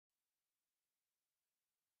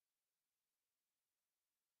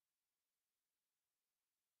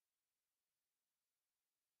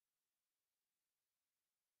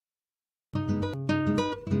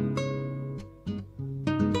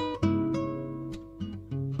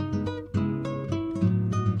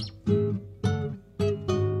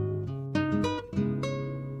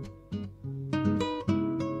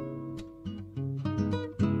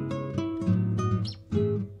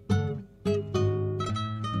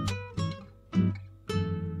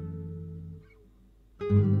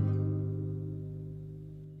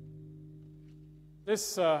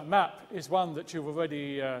This map is one that you've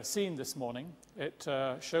already seen this morning. It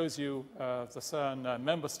shows you the CERN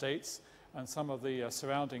member states and some of the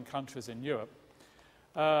surrounding countries in Europe.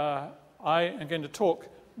 I am going to talk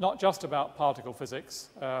not just about particle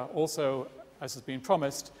physics, also, as has been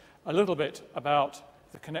promised, a little bit about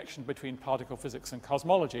the connection between particle physics and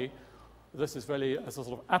cosmology. This is really as a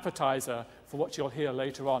sort of appetizer for what you'll hear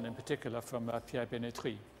later on, in particular from Pierre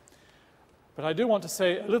Bénétry. But I do want to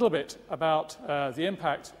say a little bit about the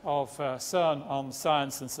impact of CERN on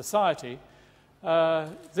science and society.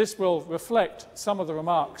 This will reflect some of the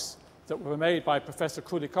remarks that were made by Professor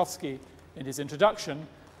Krulikowski in his introduction,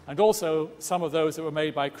 and also some of those that were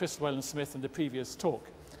made by Chris Llewellyn-Smith in the previous talk.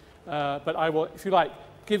 But I will, if you like,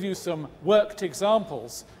 give you some worked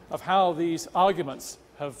examples of how these arguments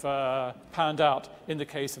have panned out in the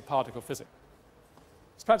case of particle physics.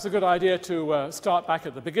 It's perhaps a good idea to start back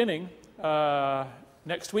at the beginning.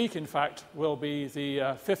 Next week, in fact, will be the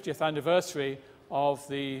 50th anniversary of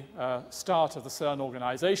the start of the CERN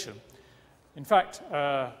organization. In fact,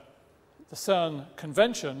 the CERN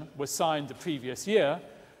convention was signed the previous year.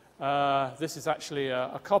 This is actually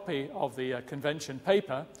a copy of the convention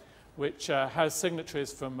paper, which has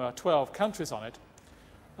signatories from 12 countries on it.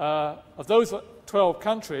 Of those 12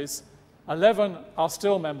 countries, 11 are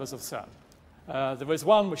still members of CERN. There is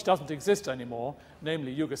one which doesn't exist anymore,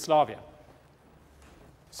 namely Yugoslavia.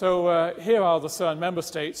 So here are the CERN member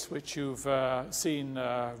states, which you've seen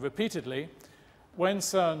repeatedly. When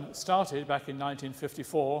CERN started back in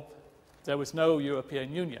 1954, there was no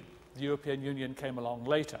European Union. The European Union came along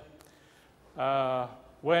later.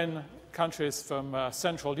 When countries from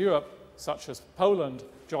Central Europe, such as Poland,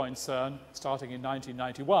 joined CERN, starting in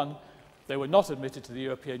 1991, they were not admitted to the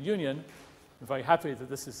European Union. I'm very happy that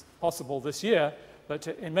this is possible this year, but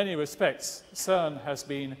in many respects, CERN has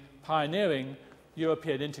been pioneering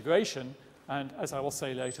European integration and, as I will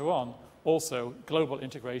say later on, also global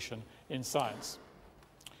integration in science.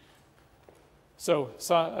 So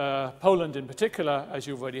Poland in particular, as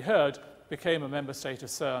you've already heard, became a member state of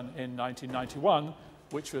CERN in 1991,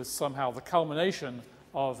 which was somehow the culmination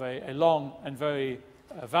of a long and very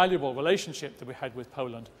valuable relationship that we had with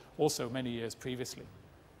Poland also many years previously.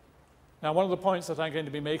 Now, one of the points that I'm going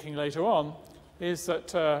to be making later on is that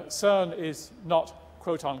CERN is not,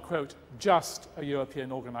 quote unquote, just a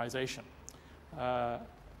European organization. I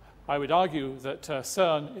would argue that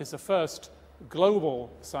CERN is the first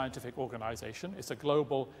global scientific organization. It's a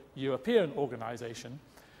global European organization.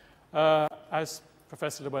 As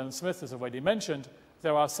Professor Llewellyn-Smith has already mentioned,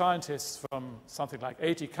 there are scientists from something like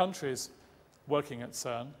 80 countries working at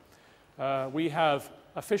CERN. We have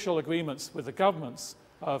official agreements with the governments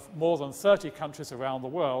of more than 30 countries around the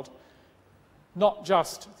world, not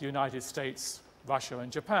just the United States, Russia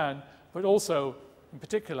and Japan, but also, in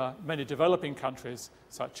particular, many developing countries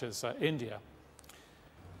such as India.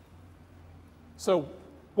 So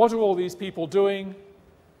what are all these people doing?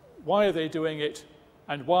 Why are they doing it?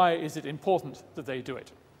 And why is it important that they do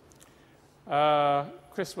it?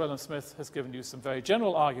 Chris Llewellyn-Smith has given you some very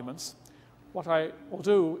general arguments. What I will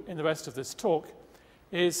do in the rest of this talk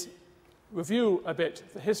is review a bit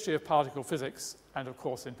the history of particle physics and, of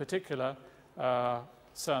course, in particular,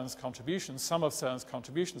 CERN's contributions, some of CERN's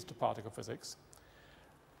contributions to particle physics.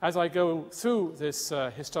 As I go through this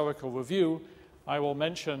historical review, I will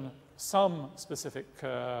mention some specific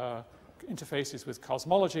interfaces with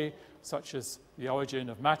cosmology, such as the origin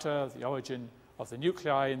of matter, the origin of the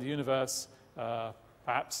nuclei in the universe,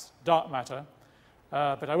 perhaps dark matter.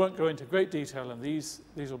 But I won't go into great detail, and these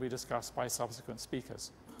will be discussed by subsequent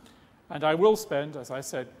speakers. And I will spend, as I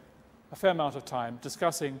said, a fair amount of time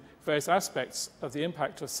discussing various aspects of the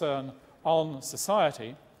impact of CERN on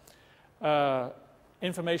society.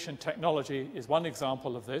 Information technology is one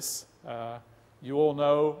example of this. You all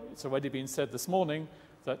know, it's already been said this morning,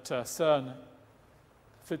 that CERN,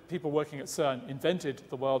 people working at CERN, invented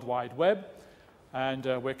the World Wide Web, and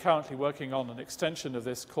we're currently working on an extension of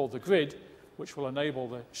this called the Grid, which will enable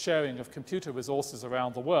the sharing of computer resources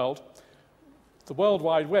around the world. The World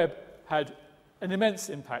Wide Web had an immense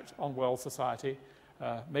impact on world society.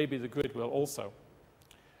 Maybe the Grid will also.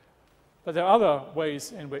 But there are other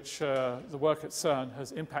ways in which the work at CERN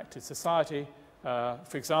has impacted society.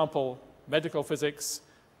 For example, medical physics,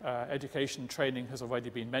 education, training has already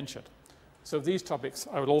been mentioned. So these topics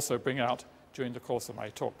I will also bring out during the course of my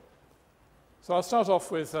talk. So I'll start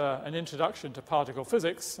off with an introduction to particle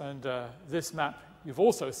physics, and this map you've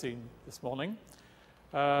also seen this morning.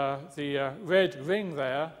 The red ring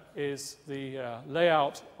there is the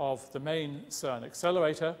layout of the main CERN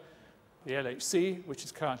accelerator, the LHC, which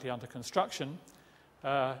is currently under construction,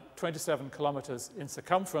 27 kilometers in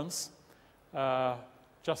circumference.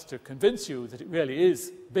 just to convince you that it really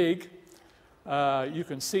is big, you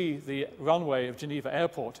can see the runway of Geneva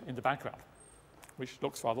Airport in the background, which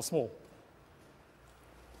looks rather small.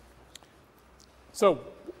 So,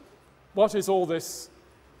 what is all this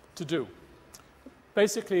to do?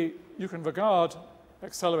 Basically, you can regard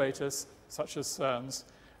accelerators, such as CERN's,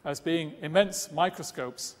 as being immense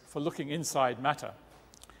microscopes for looking inside matter.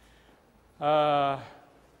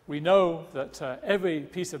 We know that every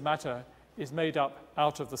piece of matter is made up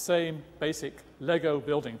out of the same basic Lego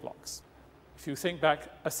building blocks. If you think back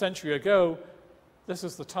a century ago, this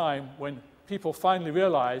is the time when people finally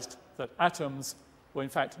realized that atoms were in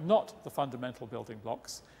fact not the fundamental building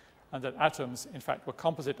blocks, and that atoms in fact were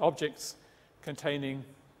composite objects containing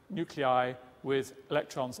nuclei with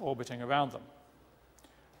electrons orbiting around them.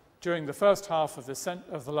 During the first half of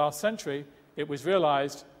the last century, it was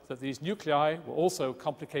realized that these nuclei were also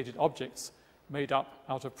complicated objects made up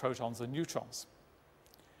out of protons and neutrons.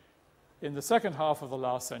 In the second half of the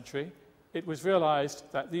last century, it was realized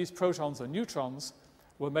that these protons and neutrons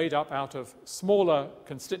were made up out of smaller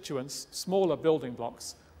constituents, smaller building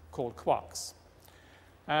blocks called quarks.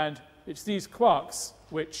 And it's these quarks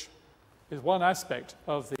which is one aspect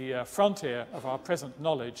of the frontier of our present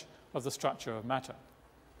knowledge of the structure of matter.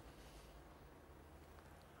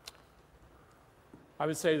 I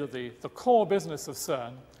would say that the core business of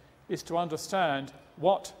CERN is to understand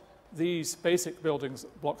what these basic building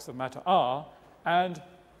blocks of matter are and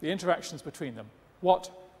the interactions between them. What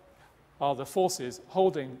are the forces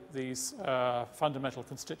holding these fundamental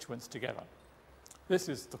constituents together? This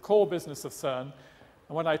is the core business of CERN.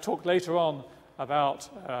 And when I talk later on about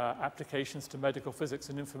applications to medical physics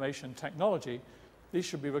and information technology, these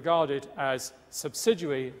should be regarded as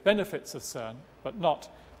subsidiary benefits of CERN, but not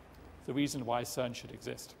the reason why CERN should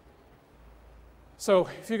exist. So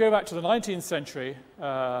if you go back to the 19th century,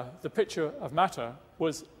 the picture of matter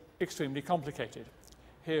was extremely complicated.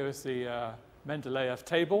 Here is the Mendeleev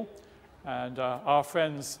table, and our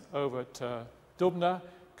friends over at Dubna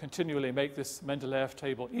continually make this Mendeleev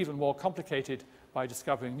table even more complicated by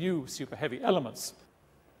discovering new super heavy elements.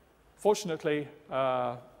 Fortunately,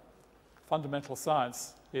 fundamental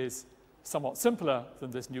science is somewhat simpler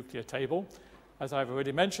than this nuclear table. As I've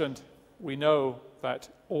already mentioned, we know that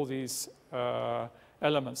all these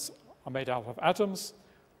elements are made out of atoms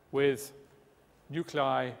with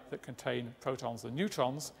nuclei that contain protons and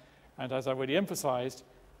neutrons. And as I already emphasized,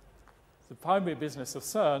 the primary business of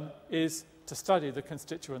CERN is to study the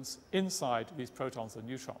constituents inside these protons and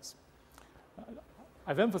neutrons.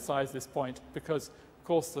 I've emphasized this point because, of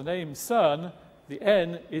course, the name CERN, the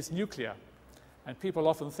N is nuclear. And people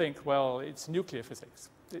often think, well, it's nuclear physics.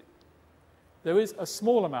 There is a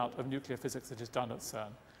small amount of nuclear physics that is done at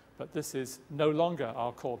CERN, but this is no longer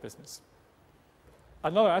our core business.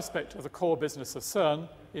 Another aspect of the core business of CERN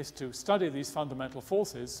is to study these fundamental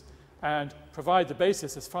forces and provide the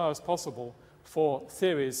basis as far as possible for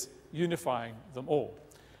theories unifying them all.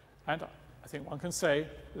 And I think one can say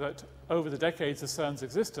that over the decades of CERN's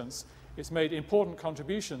existence, it's made important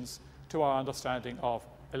contributions to our understanding of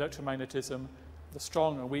electromagnetism, the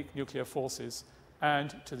strong and weak nuclear forces,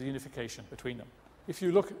 and to the unification between them. If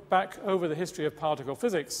you look back over the history of particle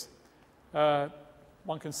physics,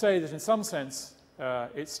 one can say that in some sense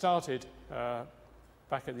it started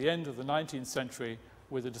back at the end of the 19th century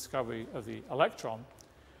with the discovery of the electron.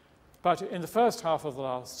 But in the first half of the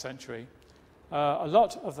last century, a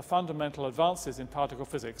lot of the fundamental advances in particle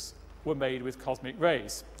physics were made with cosmic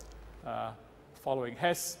rays. Following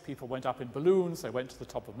Hess, people went up in balloons, they went to the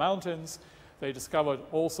top of mountains, they discovered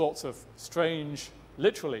all sorts of strange,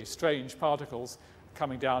 literally strange particles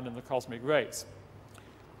coming down in the cosmic rays.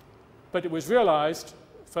 But it was realized,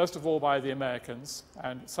 first of all by the Americans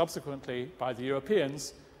and subsequently by the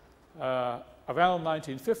Europeans around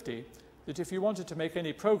 1950, that if you wanted to make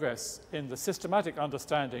any progress in the systematic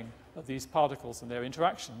understanding of these particles and their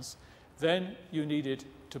interactions, then you needed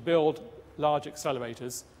to build large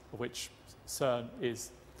accelerators, of which CERN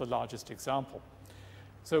is the largest example.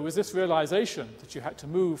 So it was this realization that you had to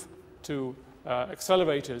move to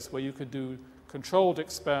accelerators where you could do controlled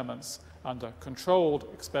experiments under controlled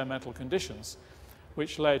experimental conditions,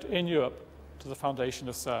 which led in Europe to the foundation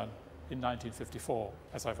of CERN in 1954,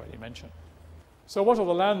 as I've already mentioned. So what are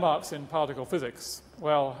the landmarks in particle physics?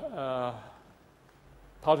 Well,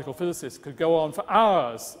 particle physicists could go on for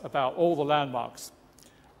hours about all the landmarks.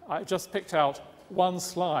 I just picked out one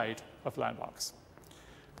slide of landmarks.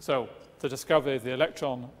 So the discovery of the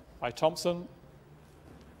electron by Thomson,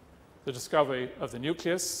 the discovery of the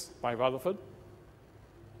nucleus by Rutherford.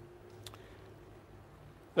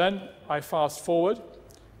 Then I fast forward,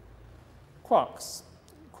 quarks.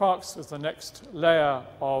 quarks was the next layer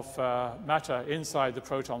of matter inside the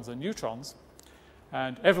protons and neutrons.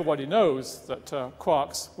 And everybody knows that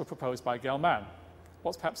quarks were proposed by Gell-Mann.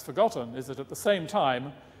 What's perhaps forgotten is that at the same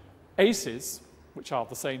time, aces, which are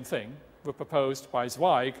the same thing, were proposed by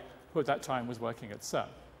Zweig, who at that time was working at CERN.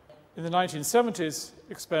 In the 1970s,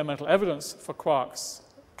 experimental evidence for quarks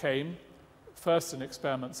came, first in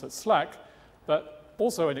experiments at SLAC, but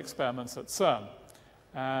also in experiments at CERN.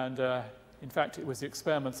 And in fact, it was the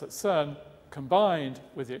experiments at CERN combined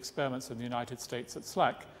with the experiments in the United States at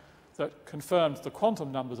SLAC that confirmed the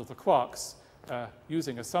quantum numbers of the quarks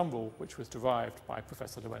using a sum rule which was derived by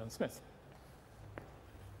Professor Llewellyn-Smith.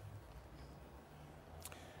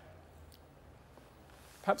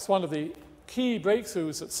 Perhaps one of the key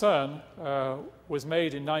breakthroughs at CERN was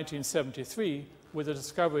made in 1973 with the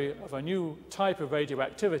discovery of a new type of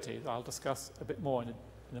radioactivity that I'll discuss a bit more in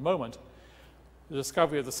a moment, the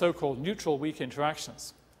discovery of the so-called neutral weak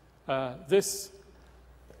interactions. This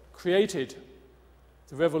created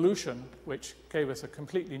the revolution which gave us a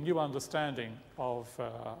completely new understanding of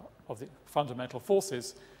the fundamental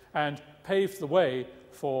forces and paved the way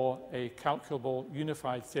for a calculable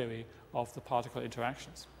unified theory of the particle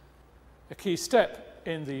interactions. A key step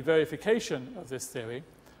in the verification of this theory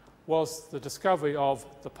was the discovery of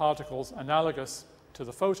the particles analogous to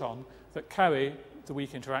the photon that carry the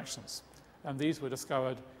weak interactions. And these were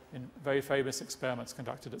discovered in very famous experiments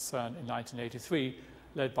conducted at CERN in 1983,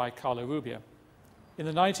 led by Carlo Rubbia. In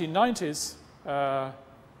the 1990s,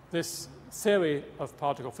 this theory of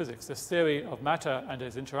particle physics, this theory of matter and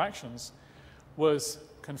its interactions, was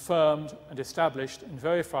confirmed and established and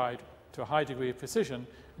verified to a high degree of precision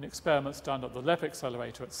in experiments done at the LEP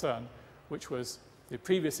accelerator at CERN, which was the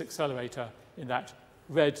previous accelerator in that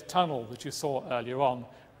red tunnel that you saw earlier on,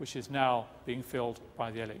 which is now being filled by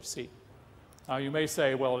the LHC. Now you may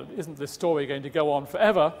say, well, isn't this story going to go on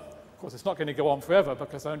forever? Of course, it's not going to go on forever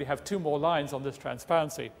because I only have 2 more lines on this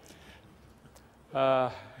transparency.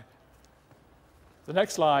 The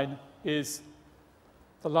next line is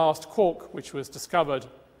the last quark which was discovered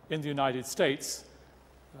in the United States.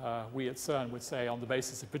 We at CERN would say on the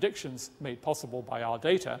basis of predictions made possible by our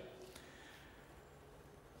data.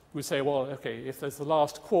 We say, well, okay, if there's the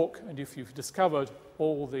last quark and if you've discovered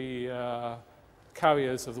all the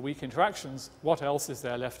carriers of the weak interactions, what else is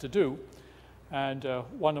there left to do? And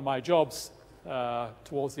one of my jobs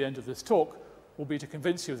towards the end of this talk will be to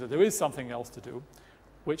convince you that there is something else to do,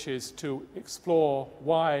 which is to explore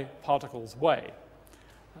why particles weigh.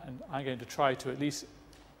 And I'm going to try to at least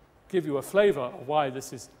give you a flavor of why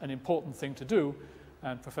this is an important thing to do,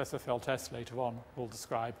 and Professor Feltes later on will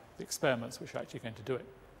describe the experiments which are actually going to do it.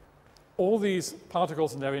 All these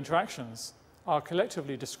particles and their interactions are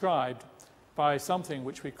collectively described by something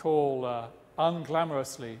which we call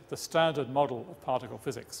unglamorously the standard model of particle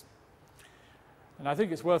physics. And I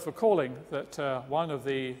think it's worth recalling that one of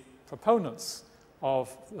the proponents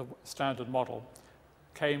of the standard model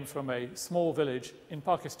came from a small village in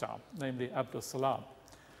Pakistan, namely Abdus Salam.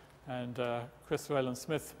 And Chris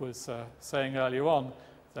Llewellyn-Smith was saying earlier on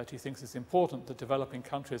that he thinks it's important that developing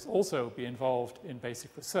countries also be involved in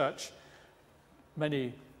basic research.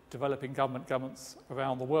 Many developing governments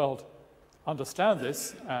around the world understand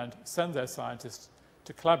this and send their scientists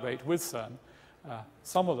to collaborate with CERN,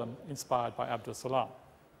 some of them inspired by Abdus Salam.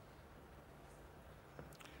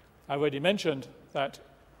 I already mentioned that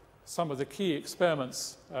some of the key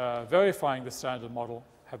experiments verifying the standard model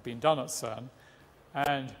have been done at CERN,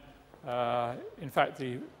 and in fact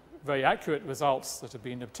the very accurate results that have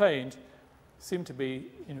been obtained seem to be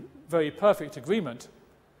in very perfect agreement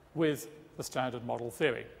with the standard model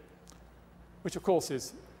theory, which of course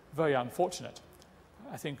is very unfortunate.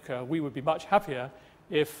 I think we would be much happier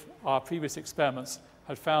if our previous experiments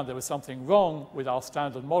had found there was something wrong with our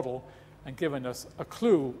standard model and given us a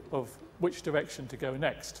clue of which direction to go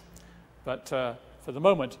next. But for the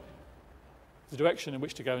moment, the direction in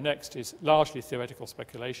which to go next is largely theoretical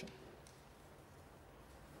speculation.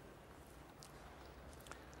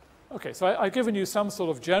 Okay, so I've given you some sort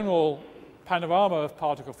of general panorama of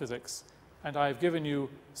particle physics, and I've given you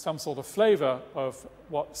some sort of flavor of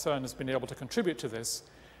what CERN has been able to contribute to this.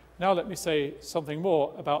 Now let me say something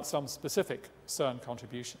more about some specific CERN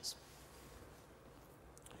contributions.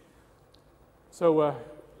 So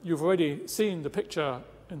you've already seen the picture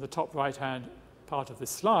in the top right-hand part of this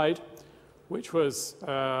slide, which was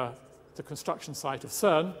the construction site of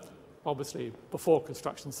CERN, obviously before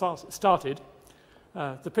construction started.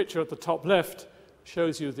 The picture at the top left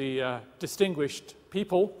shows you the distinguished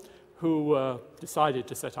people who decided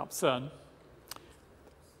to set up CERN.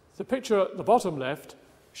 The picture at the bottom left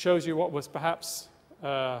shows you what was perhaps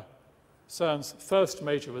CERN's first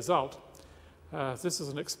major result. This is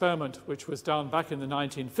an experiment which was done back in the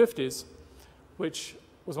 1950s, which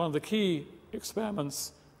was one of the key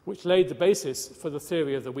experiments which laid the basis for the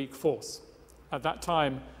theory of the weak force. At that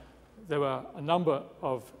time, there were a number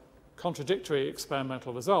of contradictory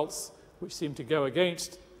experimental results which seemed to go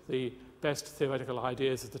against the best theoretical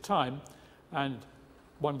ideas at the time, and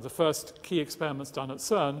one of the first key experiments done at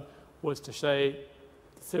CERN was to say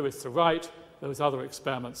the theorists are right, those other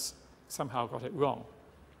experiments somehow got it wrong.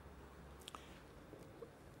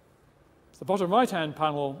 The bottom right-hand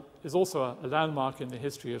panel is also a landmark in the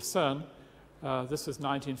history of CERN. This was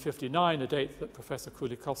 1959, a date that Professor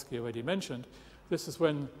Kulikowski already mentioned. This is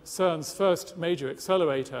when CERN's first major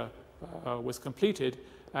accelerator was completed,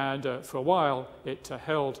 and for a while it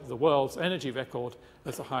held the world's energy record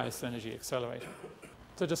as the highest energy accelerator.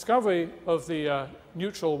 The discovery of the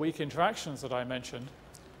neutral weak interactions that I mentioned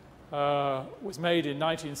was made in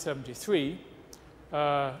 1973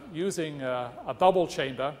 using a bubble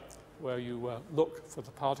chamber where you look for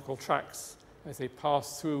the particle tracks as they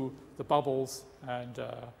pass through the bubbles and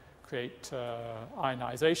create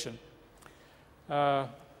ionization. The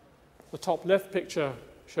top left picture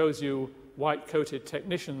shows you white-coated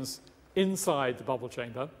technicians inside the bubble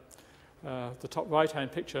chamber. The top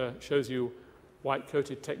right-hand picture shows you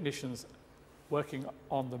white-coated technicians working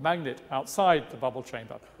on the magnet outside the bubble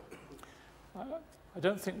chamber. I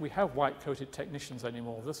don't think we have white-coated technicians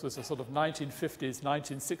anymore. This was a sort of 1950s,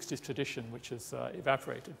 1960s tradition which has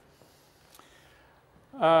evaporated.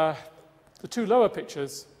 The two lower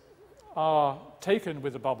pictures are taken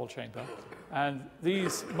with the bubble chamber, and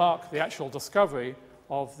these mark the actual discovery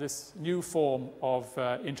of this new form of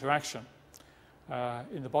interaction.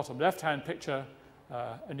 In the bottom left-hand picture,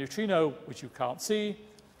 a neutrino, which you can't see,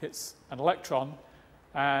 hits an electron,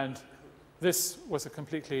 and this was a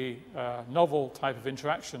completely novel type of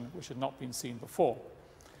interaction which had not been seen before.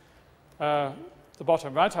 The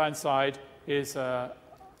bottom right-hand side is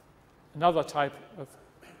another type of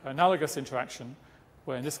analogous interaction,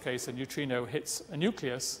 where in this case a neutrino hits a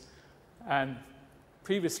nucleus, and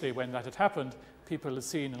previously when that had happened, people had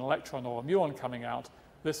seen an electron or a muon coming out.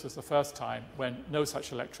 This was the first time when no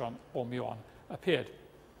such electron or muon appeared.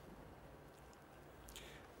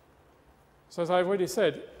 So as I've already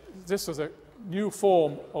said, this was a new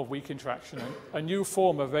form of weak interaction, a new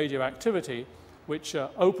form of radioactivity which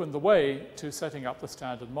opened the way to setting up the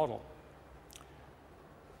standard model.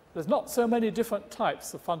 There's not so many different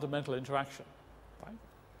types of fundamental interaction, right?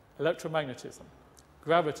 Electromagnetism,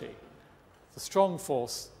 gravity, the strong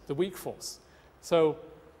force, the weak force. So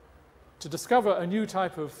to discover a new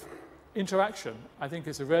type of interaction, I think,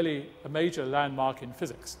 is really a major landmark in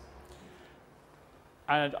physics.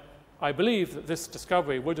 And I believe that this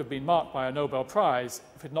discovery would have been marked by a Nobel Prize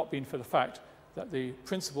if it had not been for the fact that the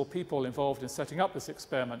principal people involved in setting up this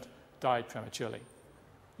experiment died prematurely.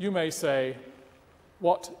 You may say,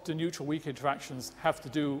 what do neutral weak interactions have to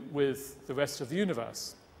do with the rest of the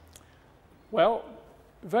universe? Well,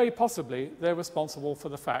 very possibly they're responsible for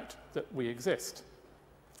the fact that we exist,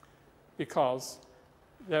 because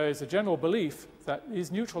there is a general belief that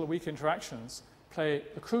these neutral weak interactions play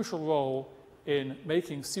a crucial role in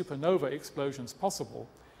making supernova explosions possible,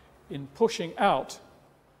 in pushing out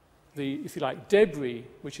the, if you like, debris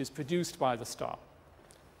which is produced by the star.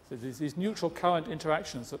 So there's these neutral current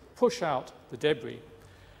interactions that push out the debris.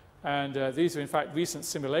 And these are, in fact, recent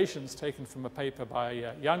simulations taken from a paper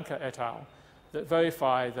by Janka et al. That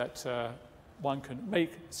verify that one can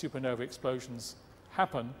make supernova explosions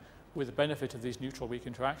happen with the benefit of these neutral weak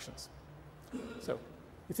interactions. So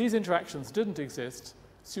if these interactions didn't exist,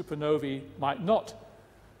 supernovae might not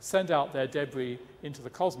send out their debris into the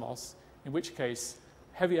cosmos, in which case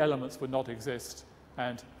heavy elements would not exist,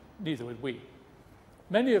 and neither would we.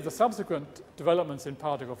 Many of the subsequent developments in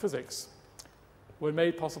particle physics were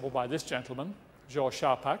made possible by this gentleman, Georges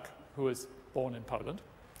Charpak, who was born in Poland.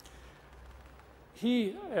 He,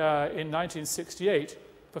 in 1968,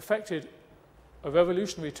 perfected a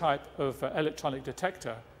revolutionary type of electronic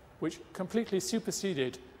detector which completely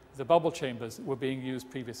superseded the bubble chambers that were being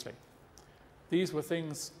used previously. These were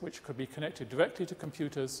things which could be connected directly to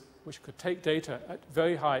computers, which could take data at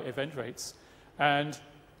very high event rates and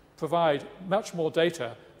provide much more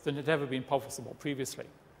data than had ever been possible previously.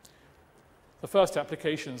 The first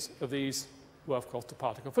applications of these were, of course, to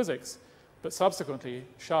particle physics, but subsequently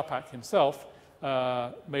Charpak himself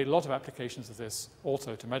made a lot of applications of this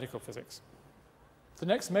also to medical physics. The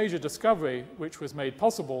next major discovery, which was made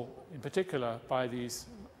possible in particular by these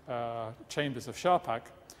chambers of Charpak,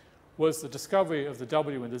 was the discovery of the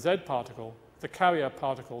W and the Z particle, the carrier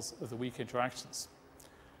particles of the weak interactions.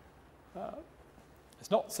 there's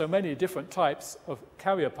not so many different types of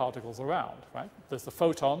carrier particles around, right? There's the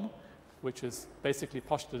photon, which is basically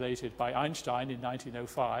postulated by Einstein in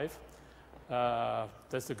 1905.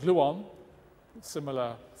 There's the gluon,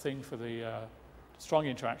 similar thing for the strong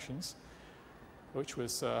interactions, which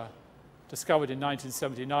was discovered in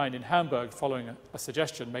 1979 in Hamburg following a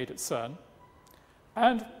suggestion made at CERN.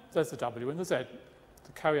 And there's the W and the Z,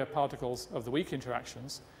 the carrier particles of the weak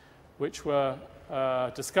interactions, which were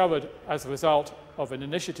discovered as a result of an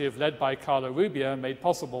initiative led by Carlo Rubbia, made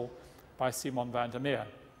possible by Simon van der Meer.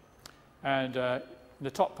 And in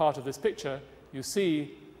the top part of this picture, you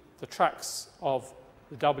see the tracks of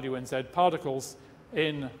the W and Z particles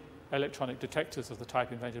in electronic detectors of the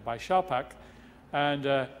type invented by Sharpak. And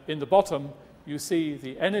in the bottom, you see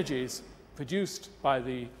the energies produced by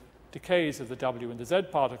the decays of the W and the Z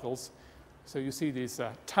particles. So you see these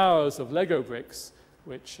towers of Lego bricks,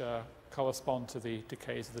 which correspond to the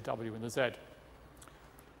decays of the W and the Z.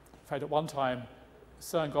 In fact, at one time,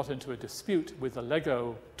 CERN got into a dispute with the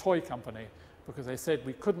Lego toy company because they said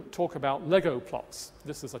we couldn't talk about Lego plots.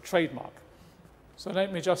 This is a trademark. So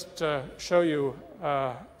let me just show you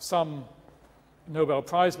some Nobel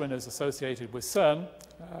Prize winners associated with CERN.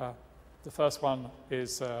 The first one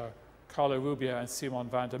is Carlo Rubbia and Simon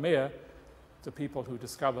van der Meer, the people who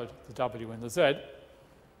discovered the W and the Z.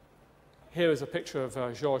 Here is a picture of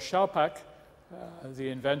Georges Sharpak, the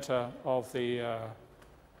inventor of the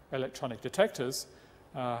electronic detectors.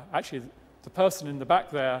 Actually, the person in the back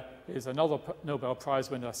there is another Nobel Prize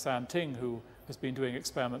winner, Sam Ting, who has been doing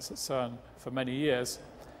experiments at CERN for many years.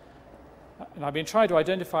 And I've been trying to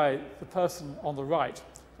identify the person on the right.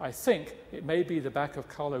 I think it may be the back of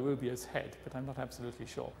Carlo Rubbia's head, but I'm not absolutely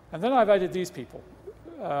sure. And then I've added these people.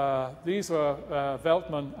 These were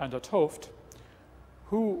Veltman and 't Hooft,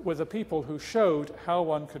 who were the people who showed how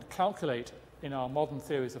one could calculate in our modern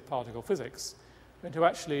theories of particle physics, and who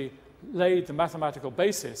actually laid the mathematical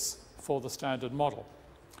basis for the standard model.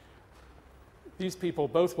 These people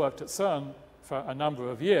both worked at CERN for a number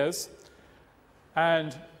of years,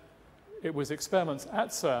 and it was experiments at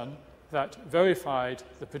CERN that verified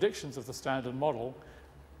the predictions of the standard model,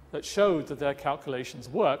 that showed that their calculations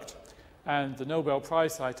worked, and the Nobel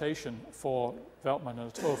Prize citation for Veltman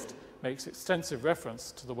and 't Hooft makes extensive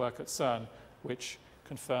reference to the work at CERN, which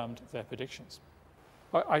confirmed their predictions.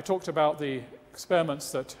 I talked about the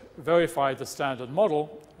experiments that verified the standard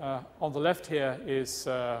model. On the left here is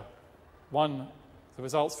the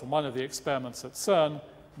results from one of the experiments at CERN,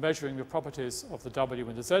 measuring the properties of the W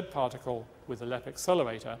and the Z particle with the LEP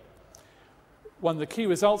accelerator. One of the key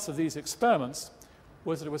results of these experiments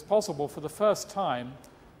was that it was possible for the first time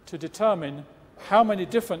to determine how many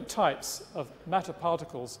different types of matter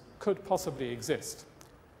particles could possibly exist.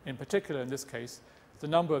 In particular, in this case, the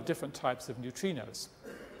number of different types of neutrinos.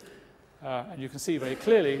 And you can see very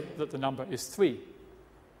clearly that the number is 3.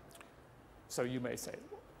 So you may say,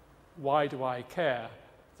 why do I care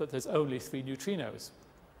that there's only 3 neutrinos?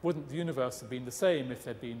 Wouldn't the universe have been the same if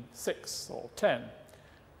there'd been 6 or 10?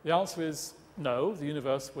 The answer is no, the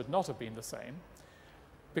universe would not have been the same,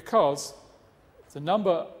 because the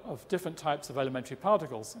number of different types of elementary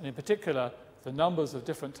particles, and in particular the numbers of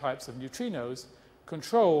different types of neutrinos,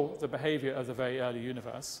 control the behavior of the very early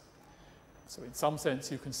universe. So in some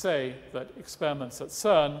sense you can say that experiments at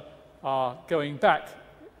CERN are going back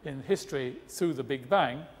in history through the Big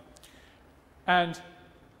Bang, and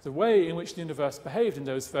the way in which the universe behaved in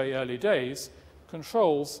those very early days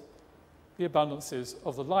controls the abundances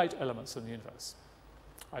of the light elements in the universe.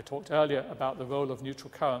 I talked earlier about the role of neutral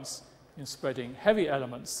currents in spreading heavy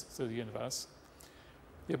elements through the universe.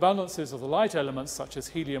 The abundances of the light elements, such as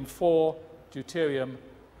helium-4, deuterium,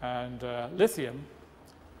 and lithium,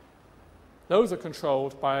 those are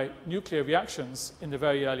controlled by nuclear reactions in the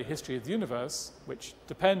very early history of the universe, which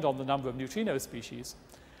depend on the number of neutrino species.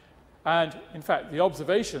 And in fact, the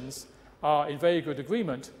observations are in very good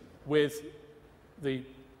agreement with the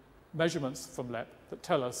measurements from LEP that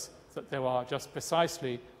tell us that there are just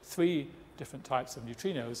precisely 3 different types of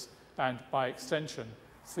neutrinos, and by extension,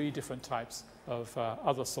 3 different types of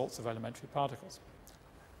other sorts of elementary particles.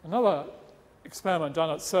 Another experiment done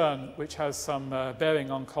at CERN, which has some bearing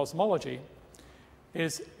on cosmology,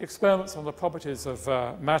 is experiments on the properties of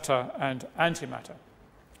matter and antimatter.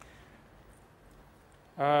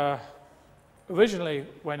 Originally,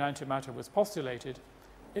 when antimatter was postulated,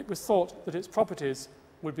 it was thought that its properties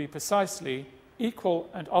would be precisely equal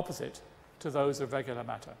and opposite to those of regular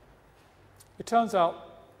matter. It turns out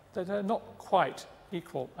that they're not quite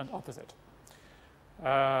equal and opposite.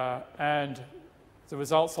 And the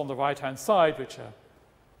results on the right-hand side, which are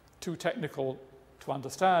too technical to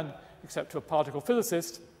understand, except to a particle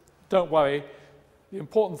physicist, don't worry, the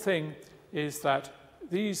important thing is that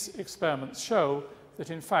these experiments show that,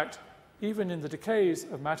 in fact, even in the decays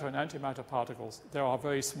of matter and antimatter particles, there are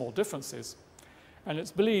very small differences. And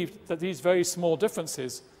it's believed that these very small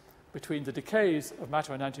differences between the decays of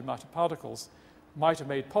matter and antimatter particles might have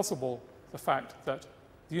made possible the fact that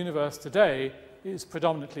the universe today is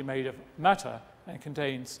predominantly made of matter and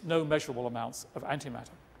contains no measurable amounts of antimatter.